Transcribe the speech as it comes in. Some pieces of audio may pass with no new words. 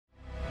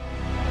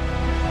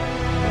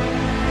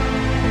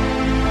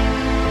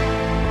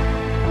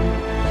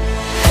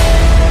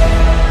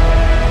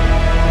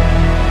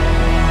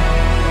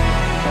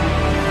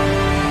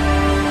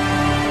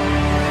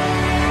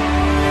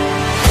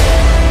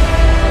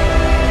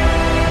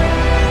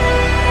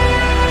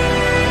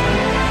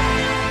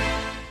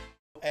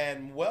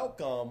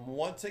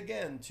once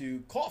again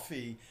to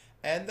Coffee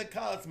and the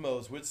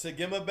Cosmos with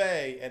Sagima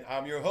Bay, and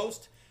I'm your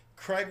host,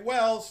 Craig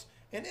Wells,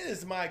 and it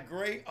is my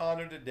great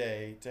honor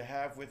today to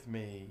have with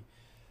me,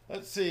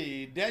 let's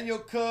see, Daniel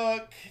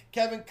Cook,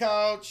 Kevin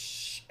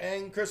Couch,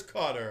 and Chris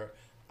Carter.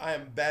 I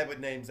am bad with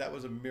names. That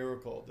was a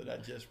miracle that I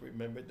just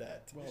remembered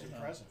that. Well,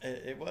 impressive.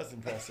 It was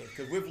impressive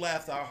because we've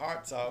laughed our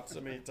hearts out so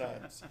many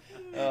times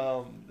when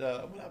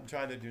I'm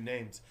trying to do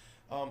names.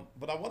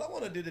 But what I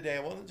want to do today, I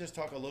want to just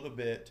talk a little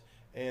bit,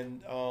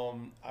 and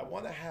I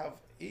want to have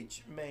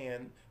each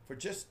man for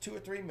just 2 or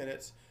 3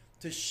 minutes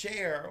to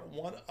share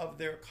one of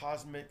their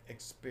cosmic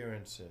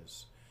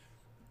experiences.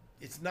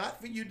 It's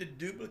not for you to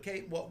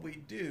duplicate what we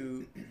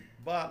do,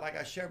 but like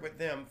I shared with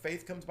them,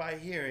 faith comes by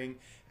hearing,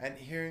 and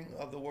hearing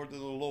of the word of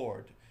the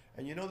Lord.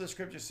 And you know the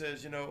scripture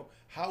says,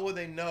 how will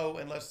they know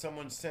unless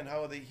someone sent?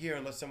 How will they hear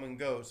unless someone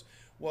goes?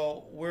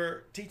 Well,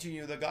 we're teaching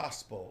you the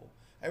gospel.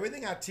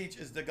 Everything I teach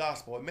is the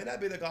gospel. It may not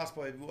be the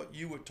gospel of what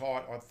you were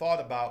taught or thought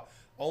about,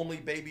 only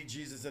baby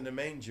Jesus in the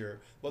manger,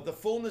 but the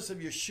fullness of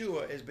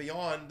Yeshua is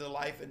beyond the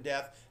life and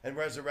death and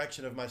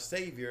resurrection of my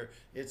Savior.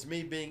 It's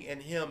me being in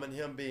him and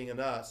him being in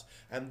us.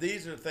 And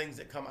these are the things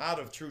that come out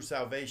of true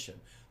salvation,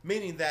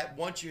 meaning that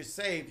once you're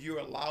saved, you're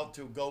allowed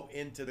to go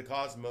into the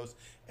cosmos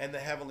and the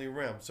heavenly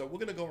realm. So we're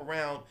going to go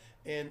around,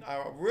 and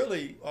I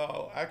really,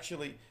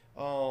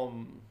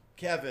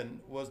 Kevin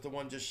was the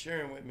one just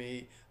sharing with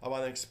me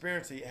about an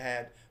experience he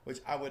had, which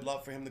I would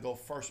love for him to go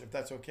first, if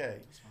that's okay,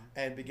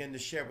 and begin to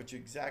share with you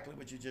exactly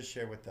what you just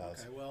shared with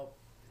us. Okay, well,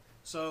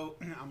 so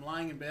I'm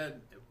lying in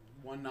bed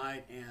one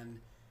night, and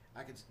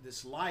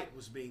this light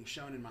was being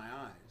shown in my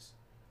eyes.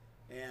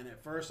 And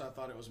at first I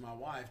thought it was my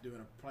wife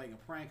playing a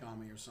prank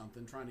on me or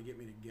something, trying to get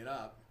me to get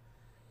up.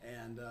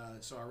 And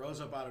so I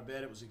rose up out of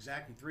bed. It was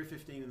exactly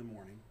 3:15 in the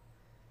morning.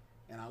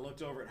 And I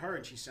looked over at her,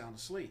 and she's sound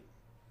asleep.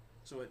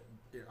 So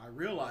I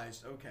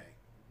realized, okay,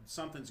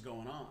 something's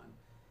going on.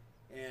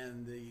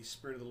 And the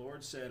Spirit of the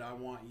Lord said, I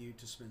want you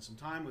to spend some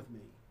time with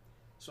me.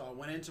 So I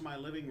went into my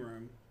living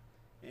room,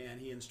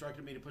 and he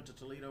instructed me to put the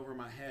tallit over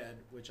my head,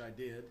 which I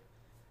did.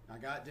 I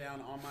got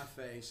down on my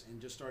face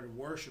and just started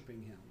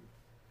worshiping him.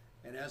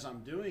 And as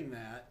I'm doing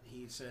that,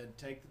 he said,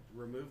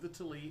 remove the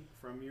tallit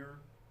from your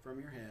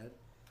head.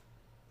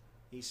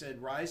 He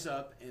said, rise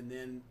up and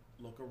then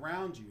look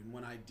around you. And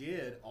when I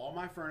did, all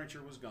my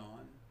furniture was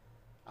gone.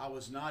 I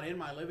was not in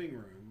my living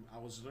room. I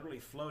was literally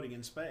floating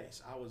in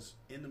space. I was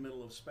in the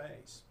middle of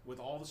space with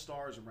all the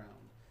stars around.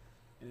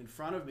 And in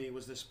front of me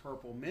was this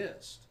purple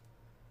mist,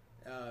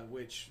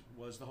 which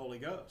was the Holy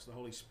Ghost, the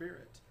Holy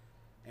Spirit.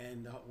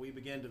 And we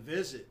began to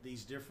visit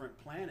these different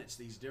planets,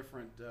 these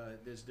different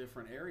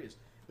areas.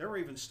 There were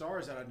even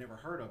stars that I'd never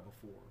heard of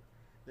before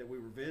that we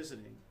were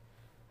visiting.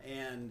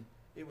 And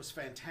it was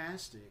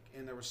fantastic.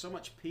 And there was so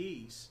much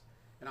peace,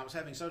 and I was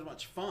having so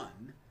much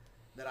fun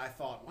that I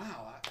thought,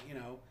 wow,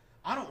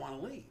 I don't want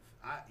to leave.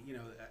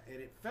 And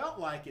it felt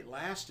like it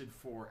lasted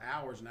for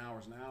hours and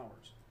hours and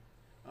hours.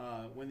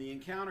 When the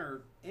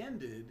encounter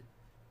ended,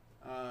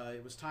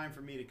 it was time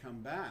for me to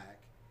come back,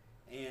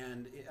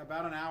 and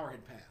about an hour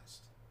had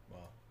passed.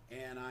 Wow.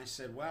 And I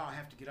said, wow, I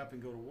have to get up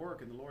and go to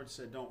work. And the Lord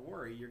said, don't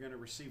worry, you're going to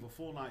receive a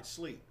full night's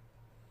sleep,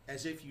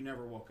 as if you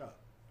never woke up.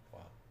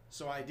 Wow.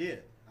 So I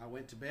did. I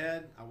went to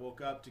bed. I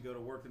woke up to go to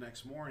work the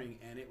next morning,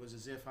 and it was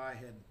as if I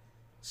had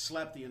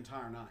slept the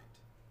entire night.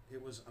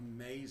 It was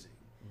amazing.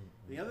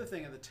 The other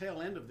thing at the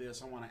tail end of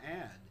this, I want to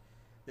add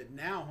that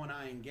now when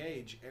I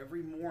engage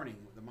every morning,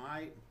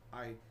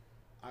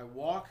 I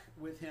walk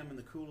with him in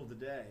the cool of the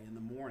day in the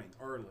morning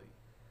early.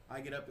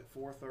 I get up at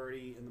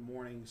 4:30 in the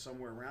morning,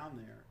 somewhere around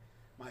there.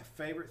 My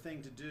favorite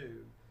thing to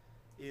do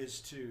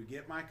is to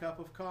get my cup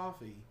of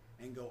coffee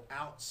and go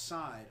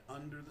outside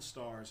under the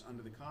stars,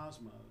 under the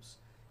cosmos.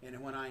 And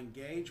when I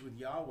engage with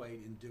Yahweh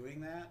in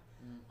doing that,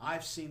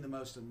 I've seen the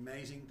most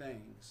amazing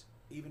things,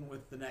 even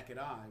with the naked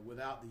eye,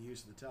 without the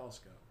use of the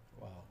telescope.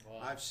 Wow.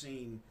 I've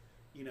seen,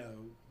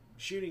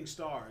 shooting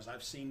stars.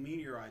 I've seen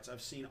meteorites.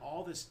 I've seen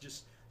all this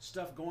just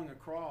stuff going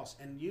across.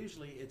 And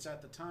usually it's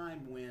at the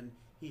time when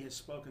he has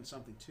spoken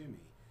something to me.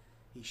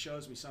 He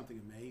shows me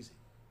something amazing.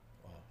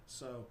 Wow.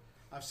 So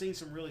I've seen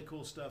some really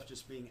cool stuff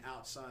just being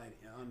outside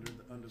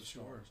under the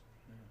stars.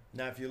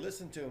 Now, if you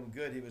listen to him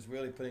good, he was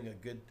really putting a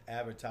good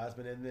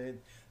advertisement in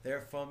there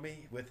for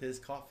me with his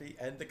coffee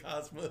and the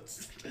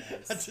cosmos.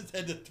 Yes. I just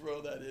had to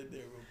throw that in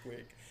there real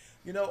quick.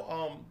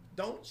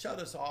 Don't shut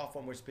us off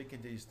when we're speaking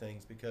these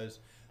things, because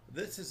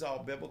this is all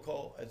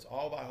biblical. It's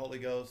all by Holy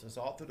Ghost. It's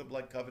all through the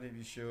blood covenant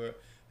of Yeshua.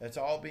 It's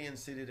all being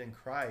seated in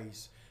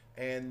Christ.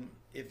 And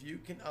if you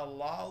can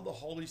allow the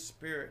Holy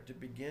Spirit to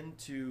begin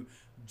to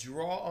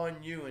draw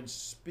on you and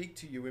speak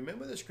to you,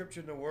 remember the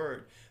scripture in the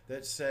Word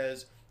that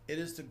says, it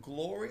is the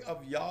glory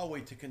of Yahweh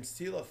to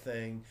conceal a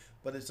thing,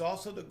 but it's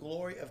also the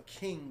glory of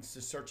kings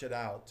to search it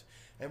out.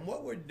 And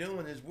what we're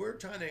doing is we're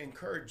trying to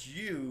encourage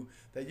you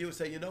that you would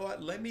say, you know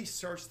what, let me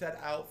search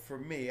that out for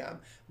me. I'm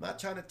not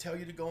trying to tell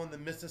you to go into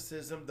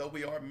mysticism, though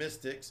we are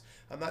mystics.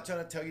 I'm not trying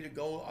to tell you to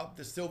go up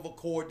the silver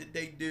cord that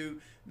they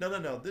do.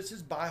 No. This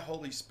is by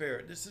Holy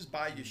Spirit. This is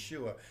by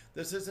Yeshua.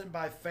 This isn't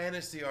by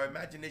fantasy or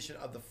imagination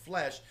of the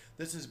flesh.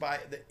 This is by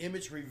the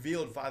image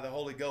revealed by the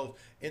Holy Ghost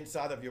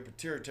inside of your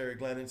pituitary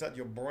gland, inside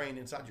your brain,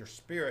 inside your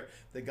spirit,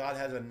 that God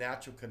has a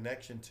natural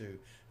connection to.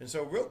 And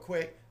so real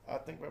quick, I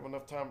think we have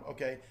enough time.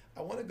 Okay,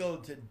 I want to go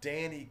to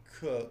Danny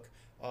Cook,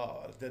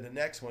 to the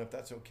next one, if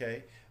that's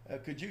okay.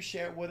 Could you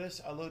share with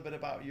us a little bit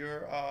about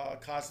your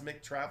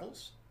cosmic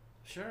travels?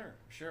 Sure.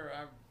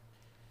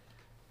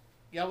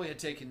 Yahweh had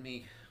taken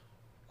me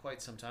quite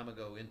some time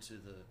ago into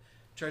the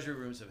treasury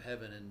rooms of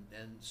heaven,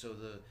 and so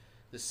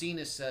the scene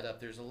is set up.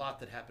 There's a lot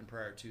that happened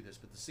prior to this,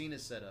 but the scene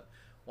is set up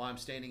while I'm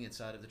standing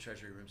inside of the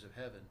treasury rooms of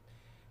heaven.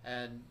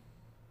 And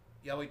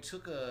Yahweh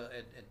took a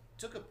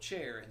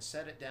chair and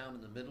set it down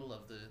in the middle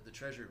of the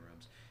treasury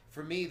rooms.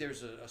 For me,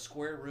 there's a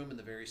square room in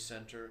the very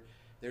center.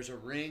 There's a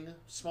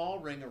small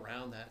ring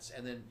around that,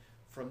 and then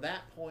from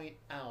that point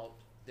out,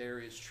 there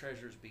is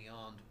treasures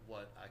beyond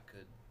what I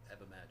could have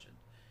imagined.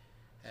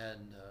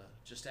 And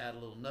just to add a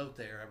little note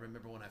there, I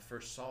remember when I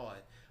first saw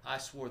it, I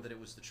swore that it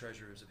was the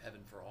treasures of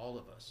heaven for all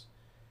of us.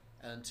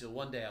 Until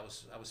one day I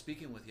was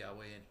speaking with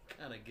Yahweh, and he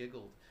kind of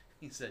giggled.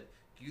 He said,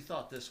 "You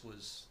thought this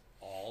was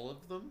all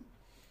of them?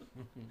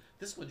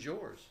 This one's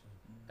yours.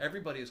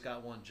 Everybody has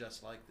got one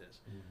just like this."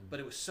 But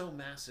it was so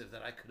massive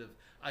that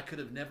I could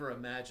have never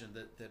imagined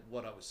that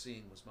what I was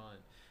seeing was mine.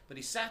 But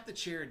he sat the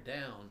chair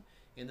down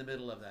in the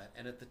middle of that,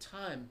 and at the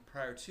time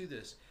prior to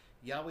this,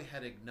 Yahweh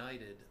had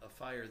ignited a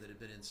fire that had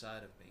been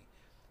inside of me,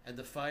 and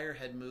the fire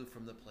had moved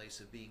from the place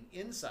of being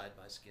inside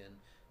my skin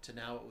to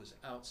now it was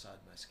outside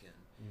my skin,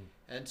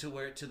 and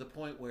to the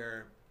point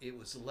where it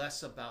was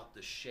less about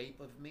the shape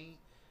of me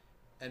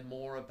and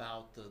more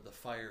about the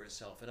fire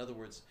itself. In other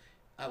words,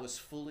 I was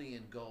fully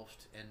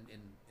engulfed and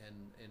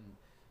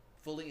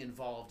fully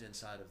involved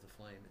inside of the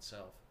flame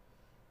itself.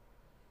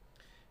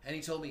 And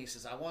he told me, he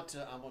says, I want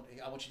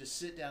you to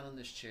sit down in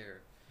this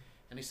chair.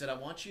 And he said, I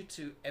want you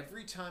to,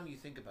 every time you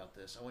think about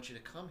this, I want you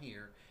to come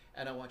here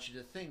and I want you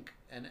to think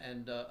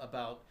and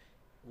about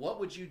what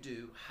would you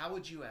do? How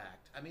would you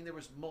act? I mean, there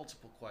was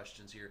multiple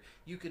questions here.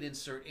 You could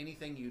insert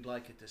anything you'd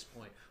like at this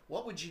point.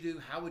 What would you do?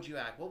 How would you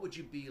act? What would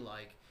you be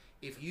like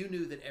if you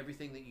knew that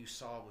everything that you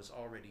saw was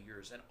already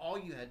yours and all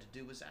you had to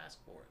do was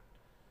ask for it?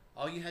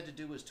 All you had to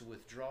do was to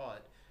withdraw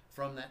it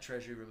from that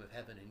treasury room of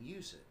heaven and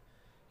use it.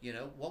 You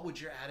know, what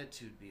would your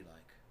attitude be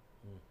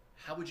like?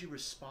 How would you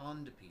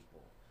respond to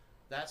people?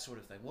 That sort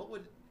of thing.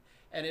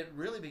 And it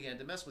really began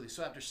to mess with you.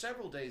 So after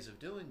several days of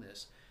doing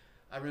this,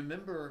 I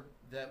remember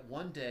that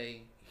one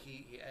day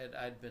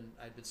I'd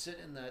been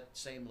sitting in that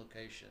same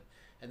location,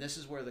 and this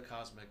is where the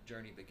cosmic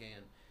journey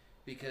began,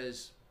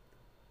 because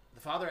the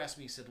Father asked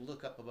me, he said,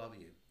 look up above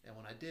you. And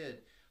when I did,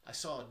 I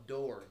saw a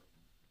door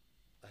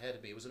ahead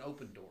of me. It was an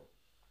open door.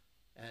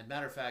 And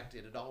matter of fact,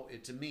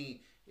 to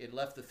me, it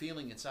left the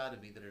feeling inside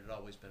of me that it had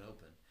always been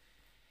open.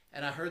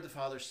 And I heard the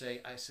Father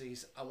say,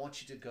 I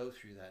want you to go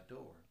through that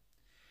door.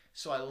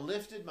 So I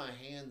lifted my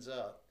hands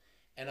up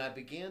and I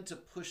began to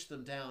push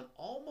them down,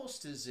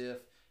 almost as if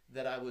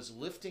that I was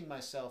lifting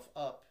myself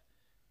up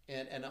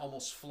and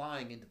almost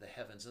flying into the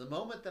heavens. And the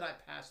moment that I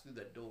passed through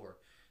that door,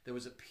 there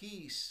was a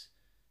peace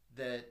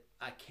that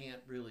I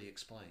can't really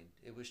explain.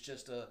 It was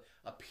just a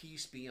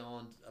peace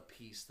beyond a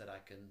peace that I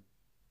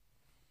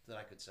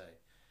could say.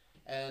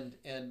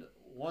 And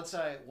once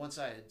I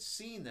had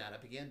seen that, I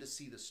began to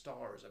see the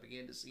stars. I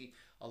began to see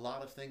a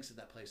lot of things in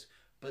that place.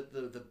 But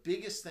the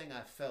biggest thing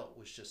I felt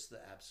was just the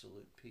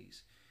absolute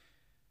peace.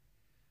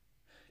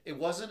 It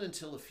wasn't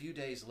until a few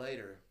days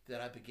later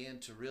that I began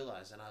to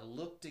realize, and I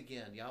looked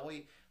again.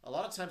 Yahweh, a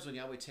lot of times when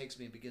Yahweh takes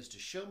me and begins to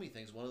show me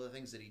things, one of the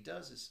things that he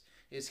does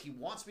is he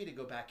wants me to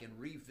go back and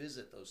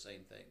revisit those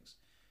same things.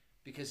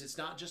 Because it's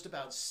not just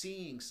about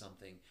seeing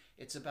something.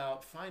 It's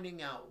about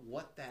finding out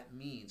what that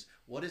means.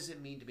 What does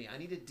it mean to me? I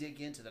need to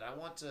dig into that. I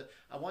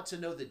want to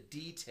know the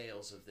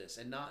details of this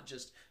and not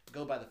just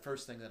go by the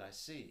first thing that I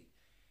see.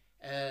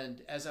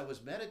 And as I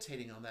was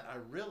meditating on that, I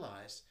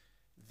realized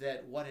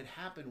that what had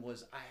happened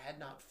was I had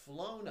not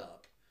flown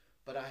up,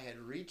 but I had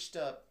reached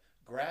up,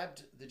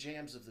 grabbed the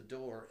jambs of the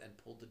door, and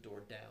pulled the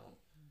door down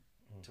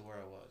to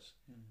where I was.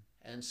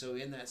 And so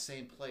in that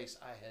same place,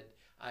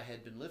 I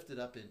had been lifted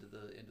up into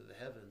the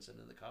heavens and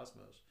in the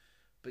cosmos,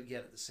 but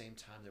yet at the same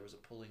time there was a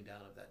pulling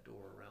down of that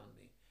door around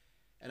me.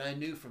 And I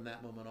knew from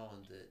that moment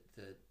on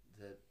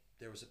that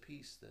there was a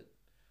peace that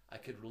I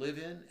could live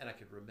in and I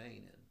could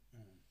remain in,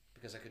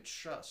 because I could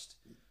trust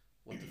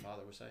what the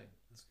Father was saying.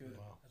 That's good.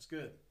 Wow. That's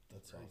good.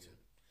 That's Very awesome. good.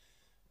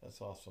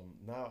 That's awesome.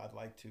 Now I'd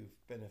like to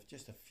spend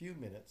just a few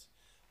minutes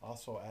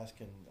also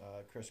asking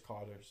Chris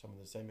Carter some of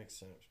the same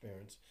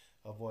experience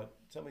of what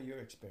some of your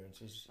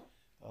experiences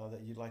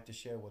that you'd like to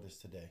share with us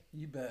today.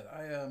 You bet.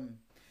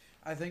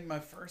 I think my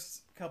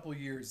first couple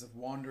years of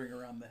wandering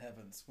around the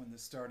heavens, when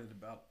this started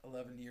about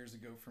 11 years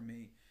ago for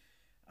me,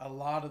 a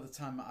lot of the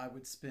time I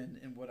would spend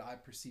in what I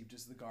perceived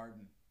as the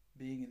garden,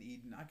 being in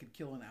Eden. I could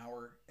kill an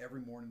hour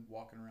every morning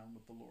walking around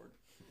with the Lord.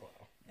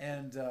 Wow.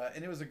 And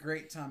it was a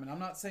great time. And I'm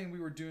not saying we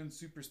were doing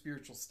super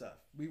spiritual stuff.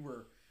 We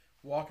were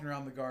walking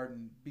around the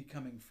garden,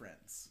 becoming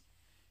friends.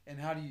 And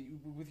how do you,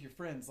 with your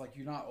friends, like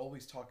you're not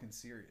always talking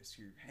serious.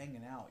 You're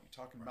hanging out.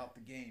 You're talking about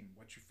the game.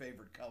 What's your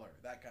favorite color?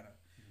 That kind of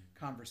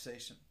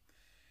conversation.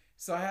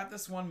 So I have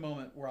this one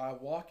moment where I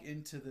walk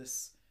into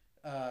this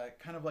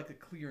kind of like a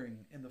clearing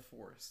in the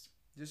forest,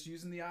 just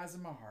using the eyes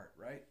of my heart,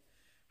 right?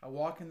 I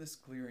walk in this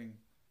clearing.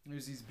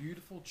 There's these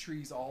beautiful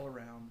trees all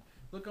around.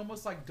 Look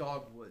almost like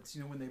dogwoods,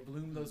 when they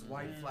bloom those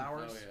white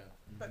flowers. Oh,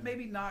 yeah. But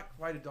maybe not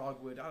quite a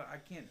dogwood. I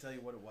can't tell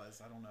you what it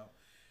was. I don't know.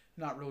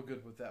 Not real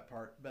good with that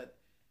part. But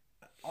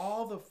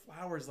all the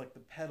flowers, like the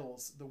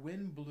petals, the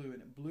wind blew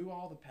and it blew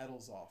all the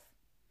petals off.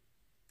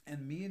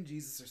 And me and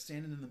Jesus are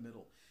standing in the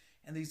middle.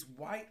 And these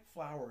white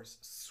flowers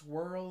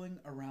swirling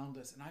around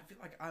us. And I feel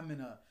like I'm in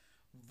a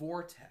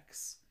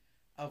vortex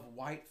of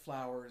white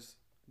flowers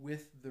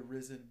with the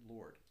risen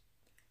Lord.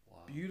 Wow.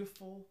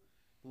 Beautiful,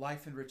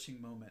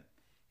 life-enriching moment.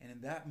 And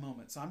in that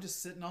moment, so I'm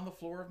just sitting on the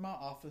floor of my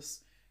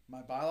office.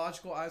 My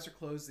biological eyes are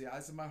closed. The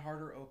eyes of my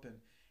heart are open.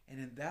 And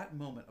in that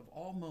moment, of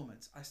all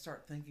moments, I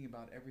start thinking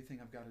about everything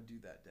I've got to do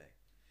that day.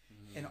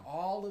 And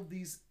all of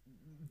these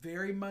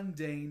very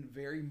mundane,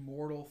 very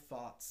mortal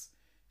thoughts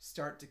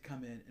start to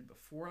come in. And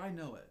before I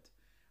know it,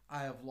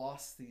 I have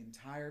lost the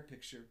entire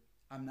picture.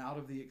 I'm out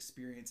of the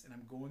experience and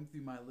I'm going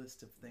through my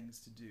list of things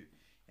to do.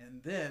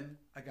 And then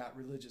I got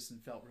religious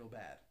and felt real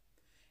bad.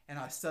 And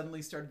I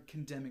suddenly started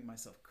condemning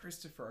myself.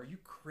 Christopher, are you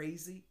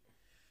crazy?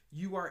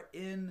 You are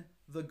in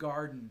the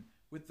garden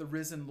with the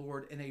risen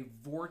Lord in a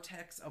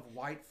vortex of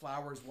white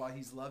flowers while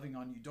he's loving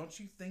on you. Don't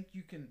you think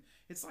you can?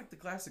 It's like the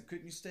classic,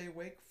 couldn't you stay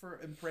awake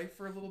and pray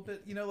for a little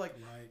bit?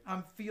 Right.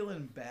 I'm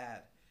feeling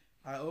bad.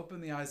 I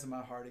open the eyes of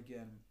my heart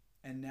again,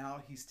 and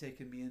now he's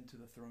taken me into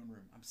the throne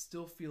room. I'm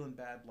still feeling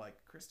bad, like,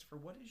 Christopher,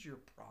 what is your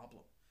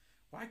problem?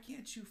 Why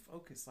can't you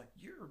focus? Like,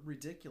 you're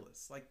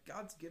ridiculous. Like,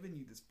 God's given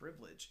you this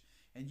privilege,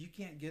 and you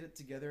can't get it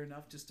together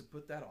enough just to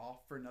put that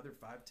off for another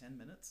 5-10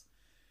 minutes?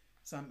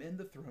 So I'm in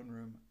the throne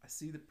room. I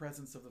see the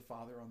presence of the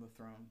Father on the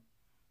throne.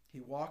 He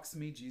walks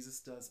me, Jesus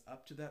does,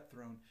 up to that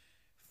throne.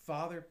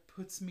 Father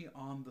puts me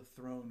on the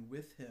throne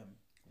with him.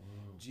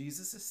 Wow.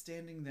 Jesus is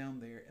standing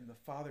down there, and the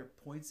Father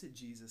points at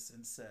Jesus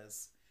and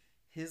says,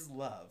 his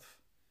love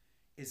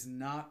is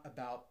not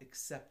about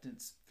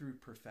acceptance through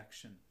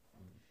perfection.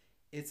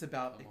 It's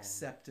about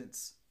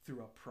acceptance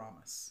through a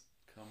promise.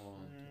 Come on.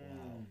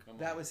 Wow. Come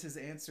That on. was his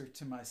answer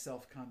to my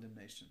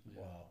self-condemnation.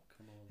 Wow.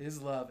 Come on.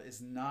 His love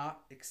is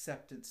not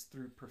acceptance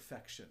through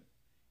perfection.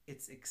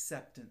 It's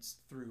acceptance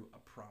through a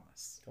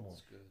promise. Come on.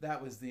 That's good.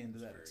 That was the end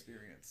of that very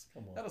experience.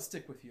 Come on. That'll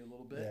stick with you a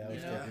little bit. Yeah, you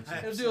it'll know?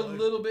 stick with It'll do a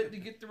little bit to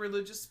get the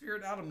religious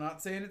spirit out. I'm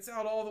not saying it's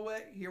out all the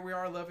way. Here we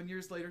are 11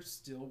 years later,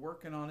 still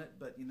working on it.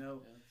 But,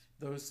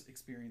 those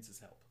experiences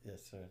help.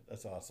 Yes, sir.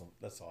 That's awesome.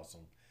 That's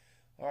awesome.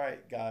 All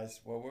right, guys.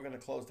 Well, we're going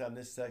to close down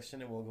this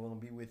section, and we're going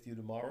to be with you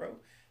tomorrow.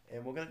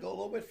 And we're going to go a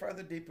little bit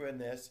further deeper in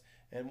this.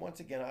 And once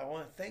again, I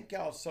want to thank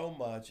y'all so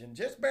much. And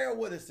just bear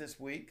with us this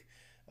week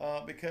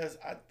because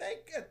I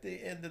think at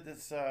the end of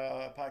this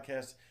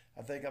podcast,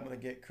 I think I'm going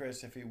to get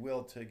Chris, if he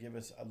will, to give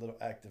us a little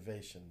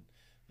activation.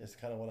 It's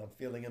kind of what I'm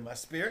feeling in my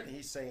spirit. And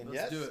he's saying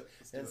yes. Let's do it.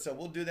 And so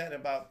we'll do that in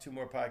about 2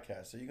 more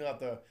podcasts. So you're going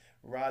to have to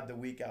ride the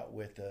week out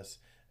with us.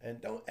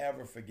 And don't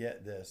ever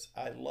forget this.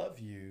 I love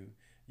you.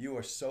 You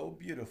are so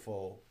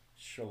beautiful.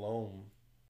 Shalom.